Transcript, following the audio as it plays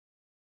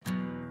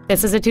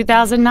This is a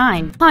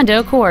 2009 Honda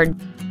Accord.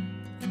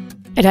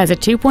 It has a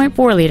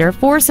 2.4-liter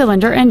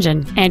four-cylinder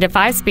engine and a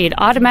 5-speed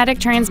automatic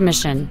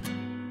transmission.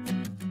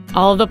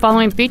 All of the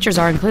following features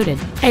are included: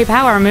 a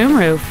power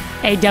moonroof,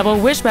 a double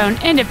wishbone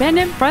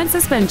independent front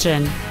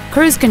suspension,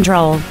 cruise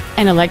control,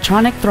 an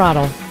electronic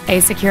throttle, a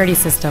security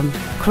system,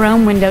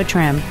 chrome window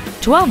trim,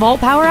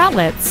 12-volt power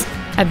outlets,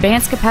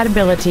 advanced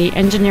compatibility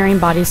engineering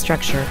body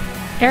structure,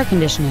 air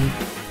conditioning,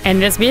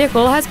 and this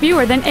vehicle has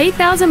fewer than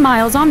 8,000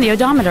 miles on the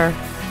odometer.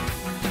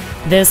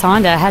 This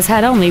Honda has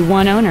had only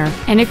one owner,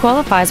 and it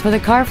qualifies for the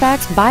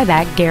Carfax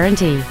buyback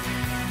guarantee.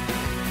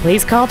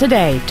 Please call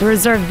today to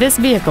reserve this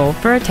vehicle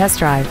for a test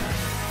drive.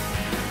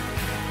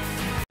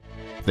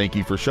 Thank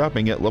you for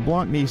shopping at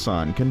LeBlanc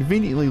Nissan,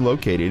 conveniently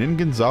located in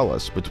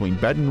Gonzales between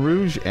Baton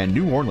Rouge and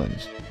New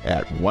Orleans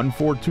at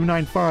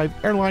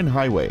 14295 Airline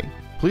Highway.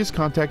 Please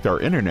contact our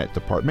internet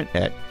department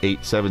at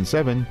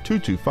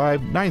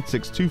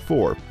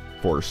 877-225-9624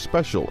 for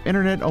special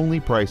internet-only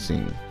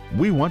pricing.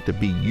 We want to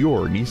be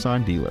your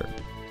Nissan dealer.